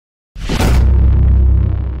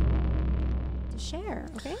share.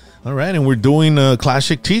 Okay. All right, and we're doing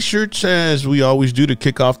classic T-shirts as we always do to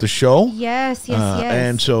kick off the show. Yes.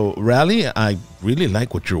 And so, Rally, I really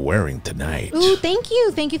like what you're wearing tonight. Ooh, thank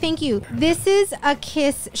you. This is a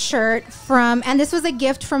Kiss shirt and this was a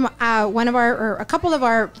gift from a couple of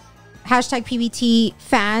our hashtag PBT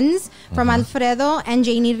fans from Alfredo and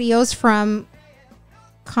Janie Rios from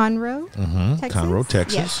Conroe, Texas. Conroe,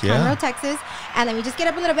 Texas. Yes, yeah. Conroe, Texas. And let me just get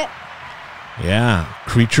up a little bit. Yeah,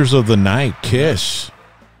 Creatures of the Night, Kiss.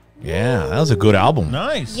 Yeah, that was a good album.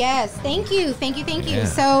 Nice. Yes, thank you. Yeah.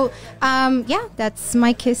 So, that's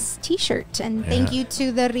my Kiss T-shirt, and thank you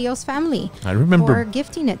to the Rios family. I remember for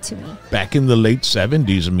gifting it to me. Back in the late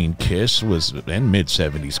 70s, I mean, Kiss was, and mid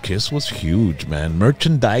 70s, Kiss was huge, man.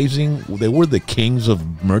 Merchandising, they were the kings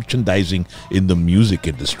of merchandising in the music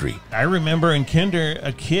industry. I remember in kinder,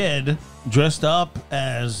 a kid dressed up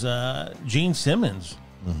as Gene Simmons.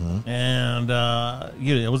 And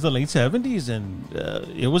it was the late 70s, and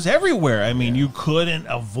it was everywhere. I mean, you couldn't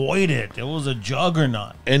avoid it. It was a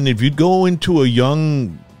juggernaut. And if you'd go into a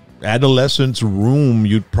young adolescent's room,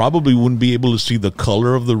 you probably wouldn't be able to see the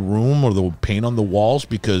color of the room or the paint on the walls,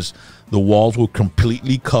 because the walls were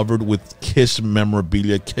completely covered with Kiss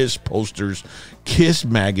memorabilia, Kiss posters, Kiss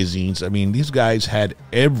magazines. I mean, these guys had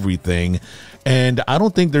everything. And I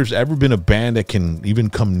don't think there's ever been a band that can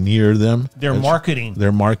even come near them. Their marketing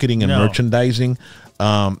and merchandising.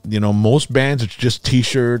 Most bands, it's just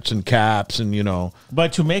T-shirts and caps and,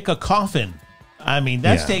 But to make a coffin, I mean,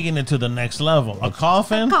 that's taking it to the next level. A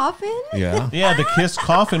coffin? A coffin? Yeah. Yeah, the Kiss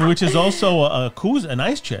coffin, which is also an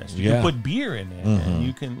ice chest. You can put beer in it, and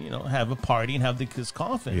you can, have a party and have the Kiss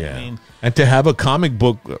coffin. Yeah. I mean, and to have a comic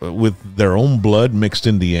book with their own blood mixed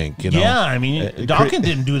in the ink, Yeah, I mean, Dawkins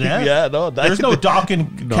didn't do that. Yeah, no. There's no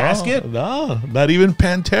Dawkins casket. No, not even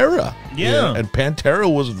Pantera. Yeah. And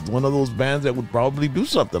Pantera was one of those bands that would probably do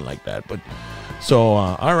something like that, but... So,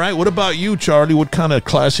 all right. What about you, Charlie? What kind of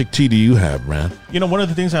classic tea do you have, man? One of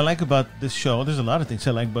the things I like about this show, there's a lot of things I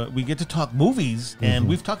like, but we get to talk movies, and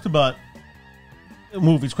we've talked about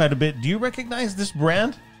movies quite a bit. Do you recognize this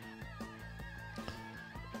brand?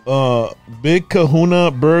 Big Kahuna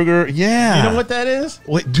Burger. Yeah. You know what that is?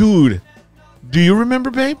 Wait, dude. Do you remember,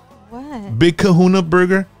 babe? What? Big Kahuna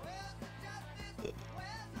Burger.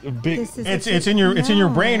 It's in your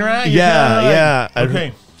brain, right? Yeah.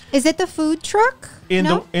 Okay. Is it the food truck? In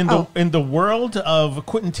the world of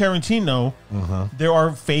Quentin Tarantino, there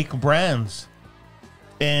are fake brands.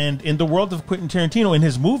 And in the world of Quentin Tarantino, in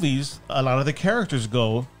his movies, a lot of the characters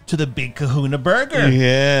go to the Big Kahuna Burger.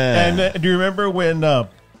 Yeah. And do you remember when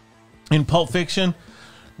in Pulp Fiction,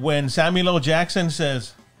 when Samuel L. Jackson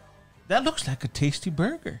says, "That looks like a tasty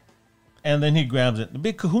burger," and then he grabs it, the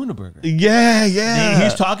Big Kahuna Burger. Yeah.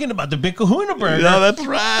 He's talking about the Big Kahuna Burger. No, that's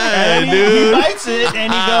right, and dude. He bites it,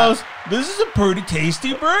 and he goes, "This is a pretty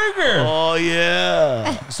tasty burger." Oh,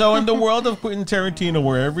 yeah. So in the world of Quentin Tarantino,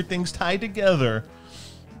 where everything's tied together,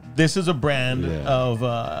 this is a brand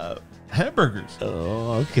of hamburgers.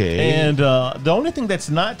 Oh, okay. And the only thing that's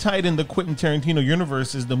not tied in the Quentin Tarantino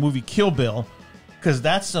universe is the movie Kill Bill, because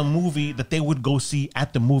that's a movie that they would go see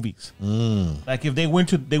at the movies. Like if they went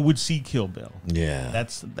to, they would see Kill Bill. Yeah.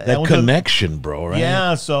 That connection, bro, right?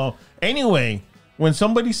 Yeah. So anyway, when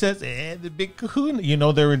somebody says, the Big Kahuna,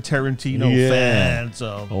 they're a Tarantino fan.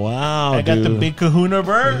 So wow, I got the Big Kahuna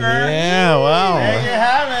Burger. Yeah, wow. There you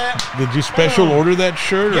have it. Did you special order that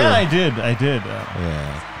shirt? Yeah, I did.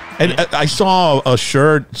 Yeah. And I saw a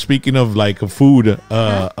shirt, speaking of like a food,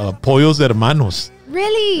 Pollos Hermanos.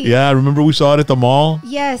 Really? Yeah, I remember we saw it at the mall.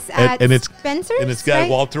 Yes, and it's Spencer's. And it's got right?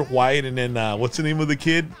 Walter White, and then what's the name of the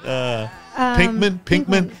kid?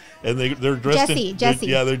 Pinkman. And they're dressed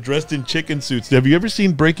Jesse. They're dressed in chicken suits. Have you ever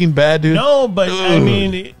seen Breaking Bad, dude? No, but I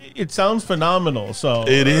mean, it sounds phenomenal. So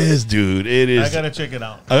it is, dude. It is. I gotta check it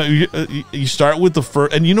out. You start with the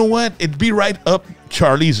first, and you know what? It'd be right up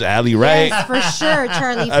Charlie's alley, right? Yes, for sure,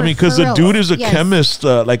 Charlie. I mean, because the dude is a chemist,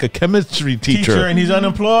 like a chemistry teacher, and he's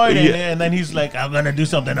unemployed, and then he's like, "I'm gonna do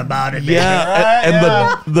something about it." Yeah, right?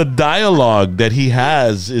 and the dialogue that he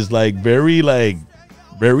has is like very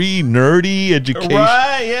nerdy education.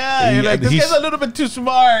 Right, yeah. You're like, this guy's a little bit too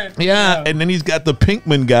smart. Yeah, and then he's got the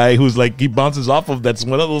Pinkman guy who's like, he bounces off of, that's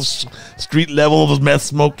one of those street level meth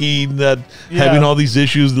smoking, having all these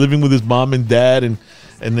issues, living with his mom and dad, and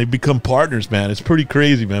they become partners, man. It's pretty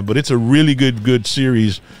crazy, man. But it's a really good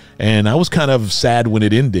series. And I was kind of sad when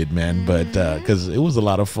it ended, man, but because it was a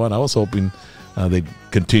lot of fun. I was hoping they'd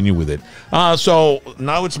continue with it. So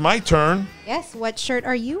now it's my turn. Yes, what shirt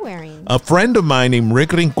are you wearing? A friend of mine named Rick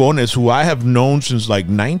Rincones, who I have known since like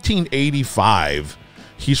 1985,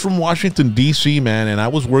 He's from Washington, D.C., man, and I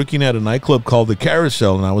was working at a nightclub called the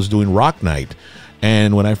Carousel, and I was doing Rock Night.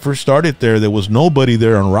 And when I first started there was nobody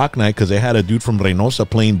there on Rock Night because they had a dude from Reynosa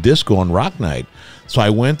playing disco on Rock Night. So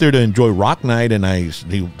I went there to enjoy Rock Night, and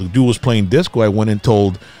the dude was playing disco. I went and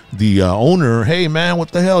told the owner, hey, man,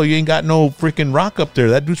 what the hell? You ain't got no freaking rock up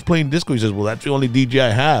there. That dude's playing disco. He says, well, that's the only DJ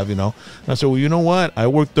I have, you know. And I said, well, you know what? I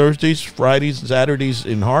work Thursdays, Fridays, Saturdays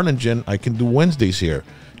in Harlingen. I can do Wednesdays here.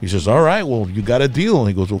 He says, all right, well, you got a deal. And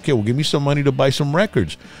he goes, okay, well, give me some money to buy some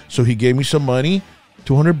records. So he gave me some money,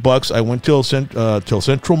 $200. I went till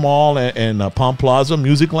Central Mall and Palm Plaza,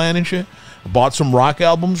 Music Land and shit. Bought some rock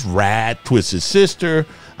albums, Rat, Twisted Sister.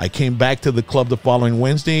 I came back to the club the following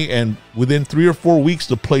Wednesday, and within 3 or 4 weeks,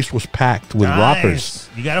 the place was packed with rockers.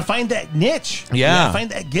 You got to find that niche. Yeah. You got to find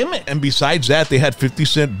that gimmick. And besides that, they had 50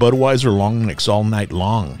 Cent Budweiser long necks all night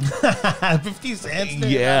long. 50 cents?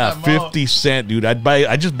 Yeah, 50 Cent, dude.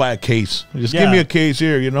 I just buy a case. Just give me a case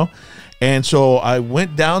here, you know. And so I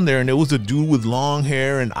went down there, and there was a dude with long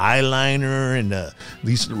hair and eyeliner and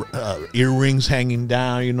these earrings hanging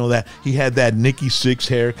down. You know, that he had that Nikki Sixx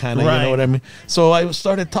hair kind of, you know what I mean? So I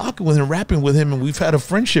started talking with him, rapping with him, and we've had a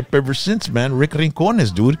friendship ever since, man. Rick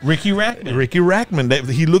Rincones, dude. Ricky Rackman. Ricky Rackman.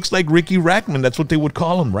 He looks like Ricky Rackman. That's what they would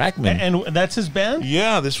call him, Rackman. And that's his band?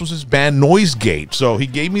 Yeah, this was his band, Noise Gate. So he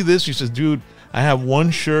gave me this. He says, dude, I have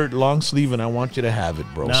one shirt, long sleeve, and I want you to have it,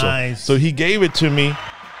 bro. Nice. So he gave it to me.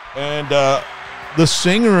 And the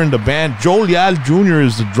singer in the band, Joe Leal Jr.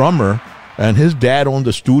 is the drummer, and his dad owned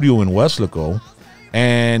a studio in Weslaco,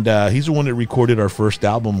 and he's the one that recorded our first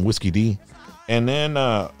album, Whiskey D. And then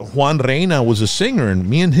Juan Reina was a singer, and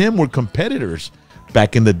me and him were competitors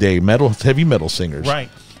back in the day, heavy metal singers. Right.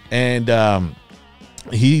 And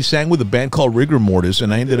he sang with a band called Rigor Mortis,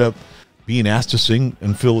 and I ended up being asked to sing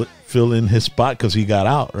and fill in his spot because he got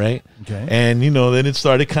out, right? Okay. And, you know, then it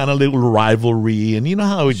started kind of little rivalry, and you know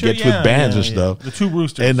how it gets with bands and stuff. The two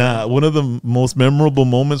roosters. And one of the most memorable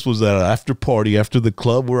moments was that after party, after the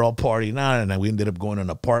club, we're all partying out, and we ended up going to an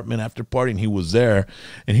apartment after party, and he was there,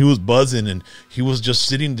 and he was buzzing, and he was just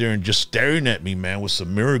sitting there and just staring at me, man, with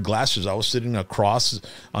some mirror glasses. I was sitting across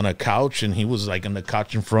on a couch, and he was like on the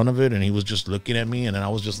couch in front of it, and he was just looking at me, and then I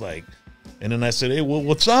was just like, and then I said, hey, well,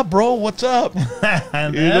 what's up, bro? What's up?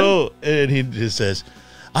 And you know, and he just says,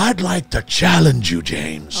 I'd like to challenge you,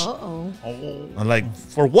 James. Uh-oh. I'm like,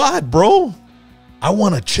 for what, bro? I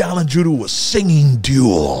want to challenge you to a singing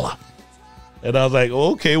duel. And I was like,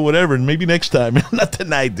 okay, whatever. Maybe next time. Not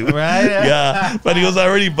tonight, dude. Right? Yeah. But he was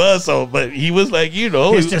already buzzed. So, but he was like, you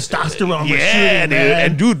know. His testosterone was yeah, shooting, dude. man.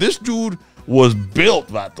 And, dude, this dude was built,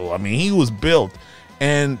 vato. I mean, he was built.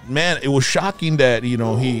 And, man, it was shocking that, you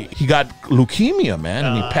know, he got leukemia, man,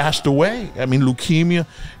 and he passed away. I mean, leukemia.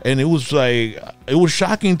 And it was like, it was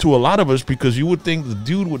shocking to a lot of us because you would think the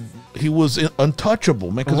dude he was untouchable,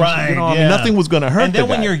 man. Because, you know, I mean, nothing was going to hurt And then the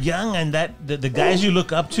when guy. you're young and the guys you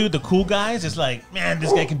look up to, the cool guys, it's like, man,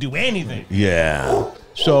 this guy can do anything. Yeah.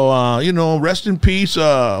 So, you know, rest in peace,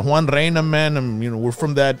 Juan Reina, man. And, you know, we're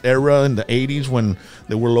from that era in the 80s when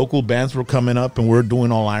there were local bands were coming up, and we're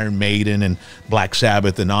doing all Iron Maiden and Black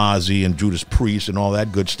Sabbath and Ozzy and Judas Priest and all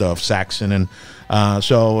that good stuff, Saxon. And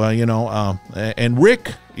you know, and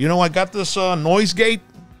Rick, you know, I got this Noise Gate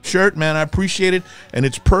shirt, man. I appreciate it. And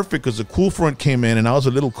it's perfect because the cool front came in, and I was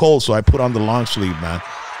a little cold, so I put on the long sleeve, man.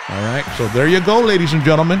 All right. So there you go, ladies and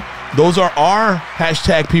gentlemen. Those are our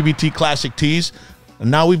hashtag PBT Classic Tees. And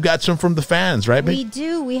now we've got some from the fans, right, babe? We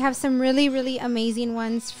do. We have some really, really amazing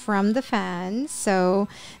ones from the fans. So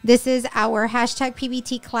this is our hashtag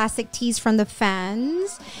PBT Classic Tees from the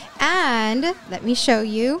fans. And let me show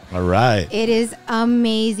you. All right. It is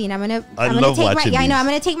amazing. I'm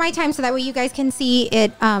gonna take my time so that way you guys can see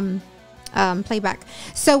it playback.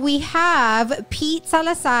 So we have Pete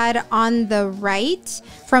Salazar on the right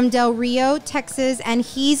from Del Rio, Texas, and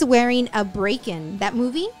he's wearing a Breakin'. That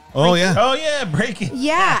movie? Oh, yeah. Oh, yeah, Breaking.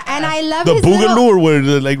 Yeah, and I love the his Boogaloo, or what,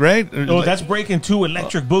 like, right? Oh, that's Breaking 2,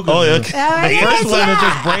 Electric Boogaloo. Oh, yeah. The first one is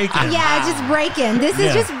just Breaking. Yeah, it's just Breaking'. This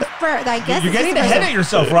is just for, I guess. You're getting ahead of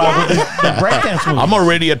yourself, Rob, with the breakdance movie. I'm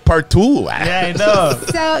already at part 2. Yeah, I know.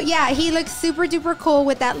 So, yeah, he looks super duper cool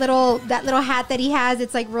with that little hat that he has.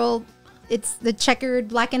 It's like it's the checkered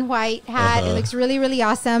black and white hat. It looks really, really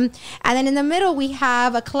awesome. And then in the middle, we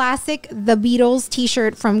have a classic The Beatles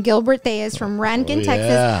t-shirt from Gilbert Thayes from Rankin,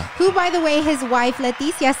 Texas, who, by the way, his wife,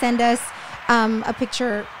 Leticia, sent us a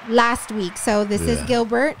picture last week. So this is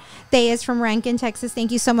Gilbert. They is from Rankin, Texas.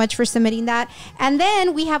 Thank you so much for submitting that. And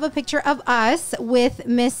then we have a picture of us with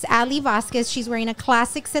Miss Ali Vasquez. She's wearing a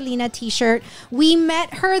classic Selena t-shirt. We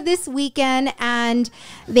met her this weekend and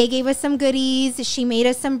they gave us some goodies. She made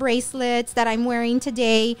us some bracelets that I'm wearing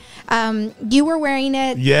today. You were wearing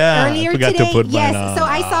it earlier today. To put mine on. So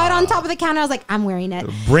I saw it on top of the counter. I was like, I'm wearing it.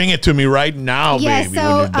 Bring it to me right now, baby. So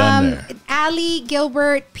when you're done there. Ali,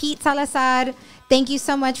 Gilbert, Pete Salazar, thank you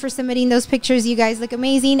so much for submitting those pictures. You guys look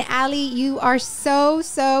amazing. Ali, you are so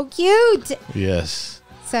cute. Yes.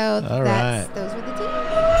 So those were the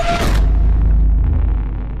two.